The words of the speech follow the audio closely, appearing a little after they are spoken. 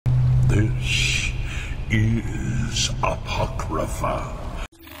This is Apocrypha.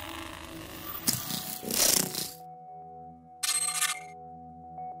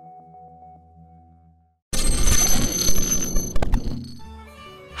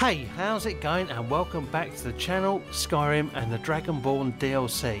 Hey, how's it going, and welcome back to the channel, Skyrim and the Dragonborn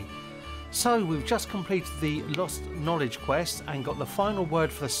DLC. So we've just completed the Lost Knowledge quest and got the final word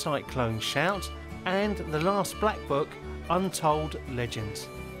for the Cyclone Shout and the last Black Book Untold Legends.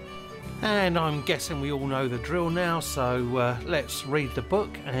 And I'm guessing we all know the drill now, so let's read the book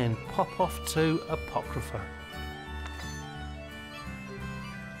and pop off to Apocrypha.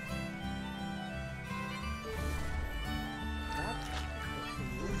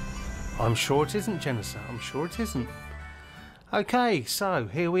 I'm sure it isn't, Jennifer. I'm sure it isn't. Okay, so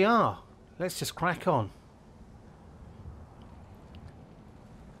here we are. Let's just crack on.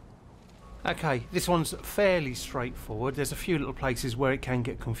 Okay, this one's fairly straightforward. There's a few little places where it can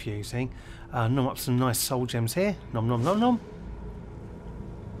get confusing. Nom up some nice soul gems here. Nom nom nom nom.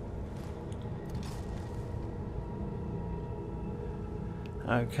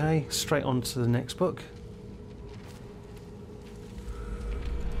 Okay, straight on to the next book.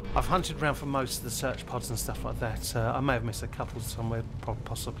 I've hunted around for most of the search pods and stuff like that. I may have missed a couple somewhere,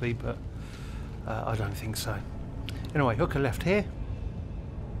 possibly, but I don't think so. Anyway, hooker left here.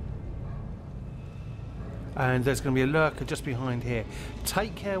 And there's going to be a lurker just behind here.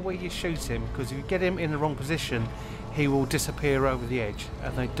 Take care where you shoot him, because if you get him in the wrong position, he will disappear over the edge.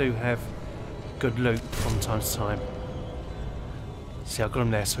 And they do have good loot from time to time. See, I got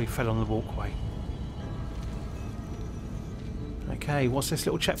him there, so he fell on the walkway. Okay, what's this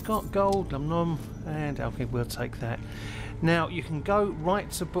little chap got? Gold, nom nom, and okay, we'll take that. Now, you can go right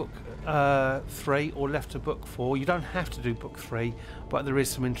to book 3 or left to book 4. You don't have to do book 3, but there is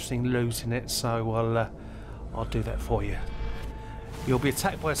some interesting loot in it, so I'll do that for you. You'll be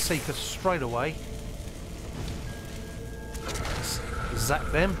attacked by a seeker straight away. Zap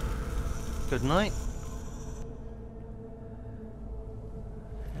them. Good night.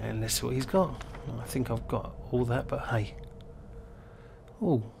 And let's see what he's got. I think I've got all that, but hey.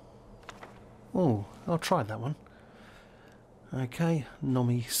 Oh, I'll try that one. Okay,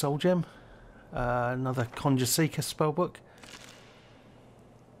 Nomi Soul Gem. Another Conjure Seeker spellbook.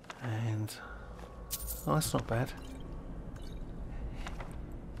 And oh, that's not bad.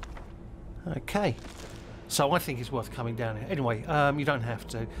 Okay, so I think it's worth coming down here. Anyway, you don't have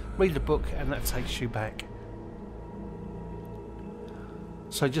to. Read the book and that takes you back.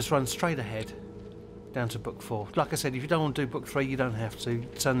 So just run straight ahead down to book 4. Like I said, if you don't want to do book 3, you don't have to.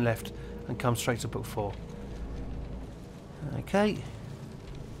 Turn left and come straight to book 4. Okay.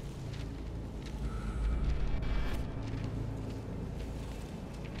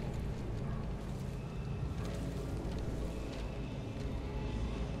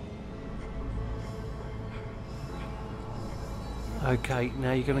 Okay,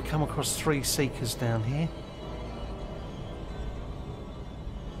 now you're going to come across 3 seekers down here.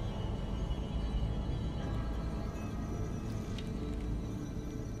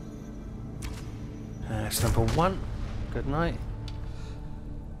 That's number 1. Good night.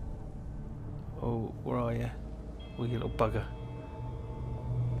 Oh, where are you? Oh, you little bugger.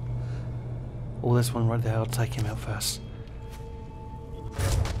 Oh, there's one right there. I'll take him out first.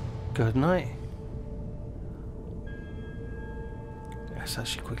 Good night. Let's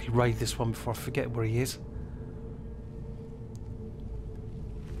actually quickly raid this one before I forget where he is.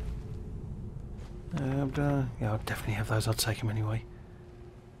 Yeah, I'll definitely have those. I'll take him anyway.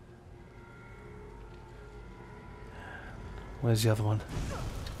 Where's the other one?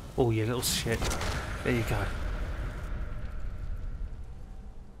 Oh, you little shit. There you go.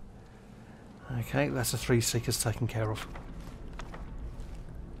 Okay, that's the 3 seekers taken care of.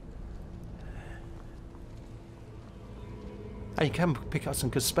 And you can pick up some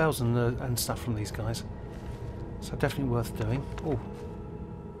good spells and stuff from these guys. So definitely worth doing. Oh.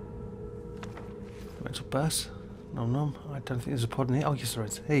 Mental burst. Nom nom. I don't think there's a pod in here. Oh, yes there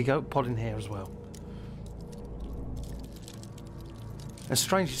is. Here you go. Pod in here as well. And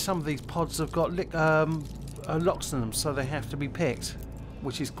strangely, some of these pods have got locks in them, so they have to be picked,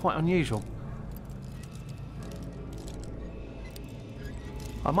 which is quite unusual.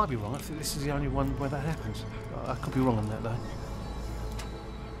 I might be wrong. I think this is the only one where that happens. I could be wrong on that, though.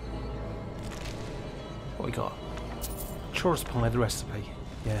 What we got? Churros pie, the recipe.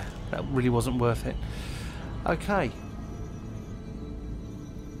 Yeah, that really wasn't worth it. Okay.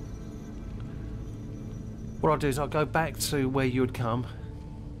 What I'll do is I'll go back to where you had come.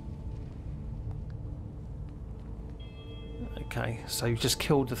 Okay, so you've just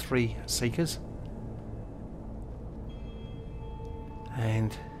killed the 3 seekers.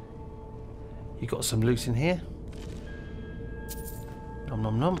 And You got some loot in here. Nom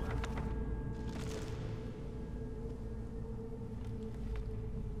nom nom.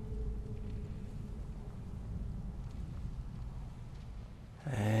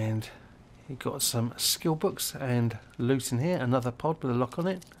 And you got some skill books and loot in here. Another pod with a lock on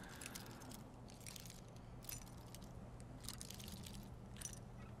it.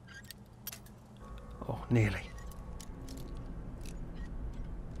 Oh, nearly.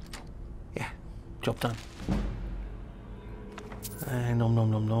 Yeah, job done. And nom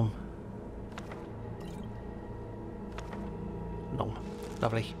nom nom nom. Nom.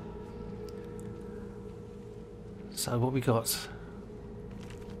 Lovely. So what we got?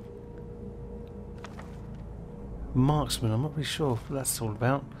 Marksman, I'm not really sure what that's all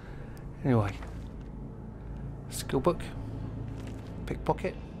about. Anyway. Skill book.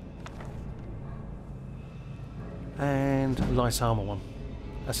 Pickpocket. And light armour one.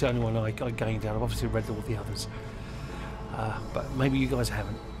 That's the only one I gained out. I've obviously read all the others. But maybe you guys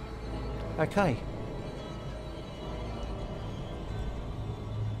haven't. Okay.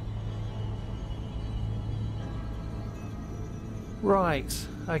 Right.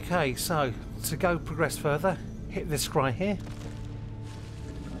 Okay, so to go progress further, hit this scry here.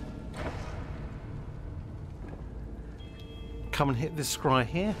 Come and hit this scry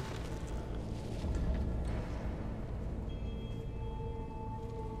here.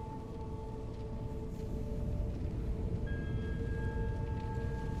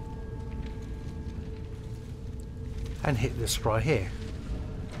 And hit this scry here.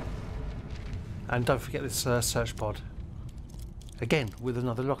 And don't forget this search pod. Again, with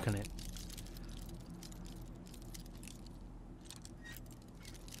another lock in it.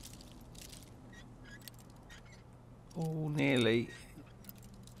 Oh, nearly.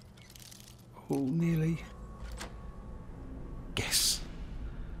 Oh, nearly. Yes.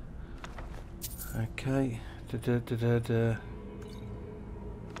 Okay. Da, da, da, da, da.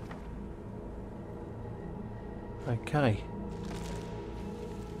 Okay.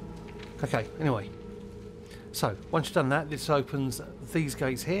 Okay, anyway. So, once you've done that, this opens these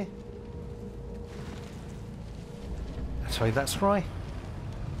gates here. Sorry, that's right.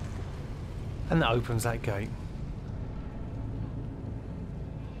 And that opens that gate.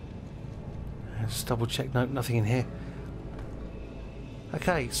 Just double check, no, nothing in here.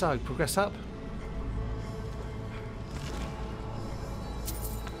 Okay, so progress up.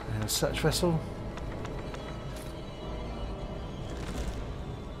 And search vessel.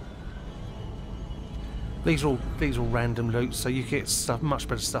 These are all random loot, so you get stuff, much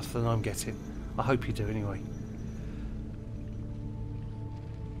better stuff than I'm getting. I hope you do anyway.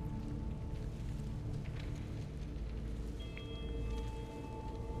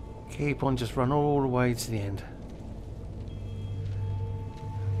 Keep on, just run all the way to the end.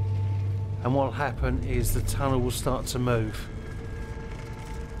 And what will happen is the tunnel will start to move.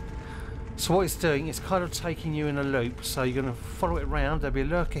 So what it's doing, it's kind of taking you in a loop. So you're going to follow it around. There'll be a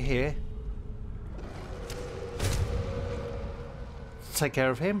lurker here. Take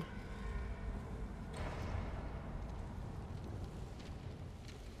care of him.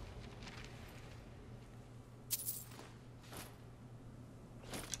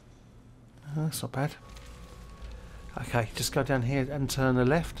 That's not bad. Okay, just go down here and turn the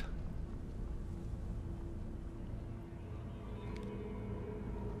left.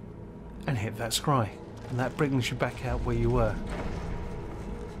 And hit that scry. And that brings you back out where you were.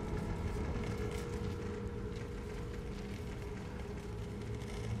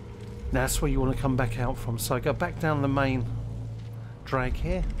 Now that's where you want to come back out from. So go back down the main drag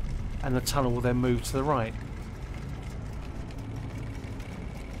here, and the tunnel will then move to the right.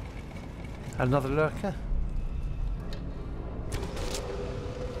 Another lurker.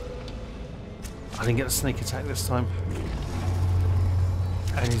 I didn't get a sneak attack this time.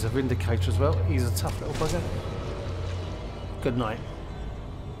 And he's a vindicator as well. He's a tough little bugger. Good night.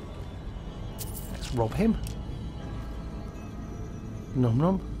 Let's rob him. Nom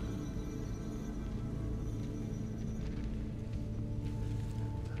nom.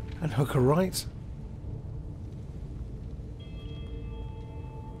 And hook a right.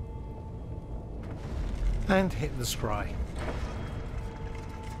 And hit the scry.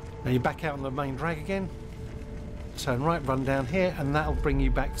 Now you're back out on the main drag again. Turn right, run down here, and that'll bring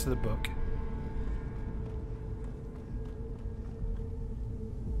you back to the book.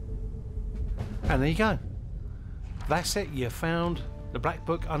 And there you go. That's it, you found the Black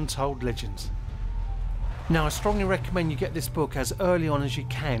Book Untold Legends. Now I strongly recommend you get this book as early on as you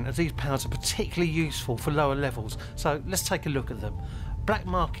can, as these powers are particularly useful for lower levels. So let's take a look at them. Black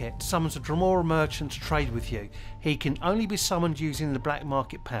Market summons a Dremora merchant to trade with you. He can only be summoned using the Black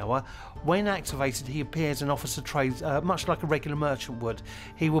Market power. When activated, he appears and offers to trade much like a regular merchant would.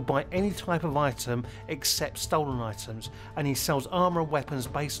 He will buy any type of item except stolen items, and he sells armour and weapons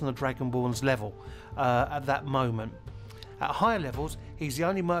based on the Dragonborn's level at that moment. At higher levels, he's the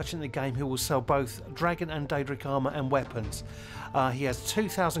only merchant in the game who will sell both Dragon and Daedric armour and weapons. He has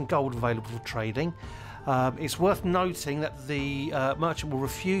 2,000 gold available for trading. It's worth noting that the merchant will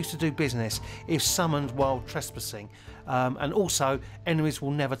refuse to do business if summoned while trespassing, and also enemies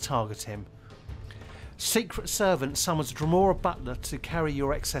will never target him. Secret Servant summons a Dremora Butler to carry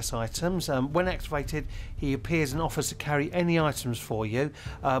your excess items. When activated, he appears and offers to carry any items for you,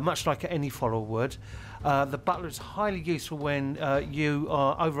 much like any follower would. The Butler is highly useful when you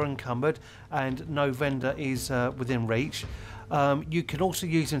are over encumbered and no vendor is within reach. You can also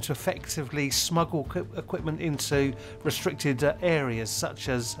use him to effectively smuggle equipment into restricted areas such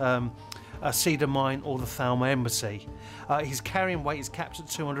as a Cedar Mine or the Thalma Embassy. His carrying weight is capped at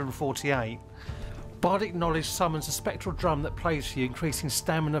 248. Bardic Knowledge summons a spectral drum that plays for you, increasing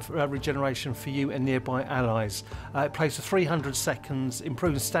stamina regeneration for you and nearby allies. It plays for 300 seconds,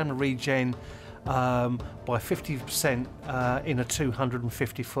 improving stamina regen by 50% in a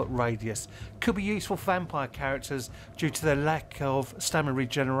 250-foot radius. Could be useful for vampire characters due to their lack of stamina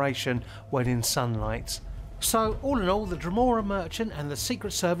regeneration when in sunlight. So all in all, the Dremora Merchant and the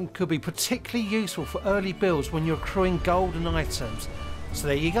Secret Servant could be particularly useful for early builds when you're accruing gold and items. So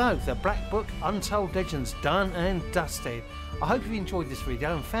there you go, the Black Book Untold Legends done and dusted. I hope you enjoyed this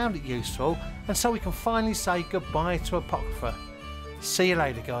video and found it useful, and so we can finally say goodbye to Apocrypha. See you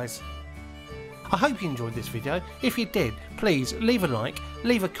later, guys. I hope you enjoyed this video. If you did, please leave a like,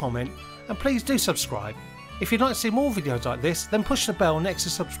 leave a comment, and please do subscribe. If you'd like to see more videos like this, then push the bell next to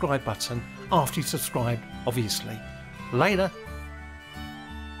the subscribe button after you subscribe, obviously. Later.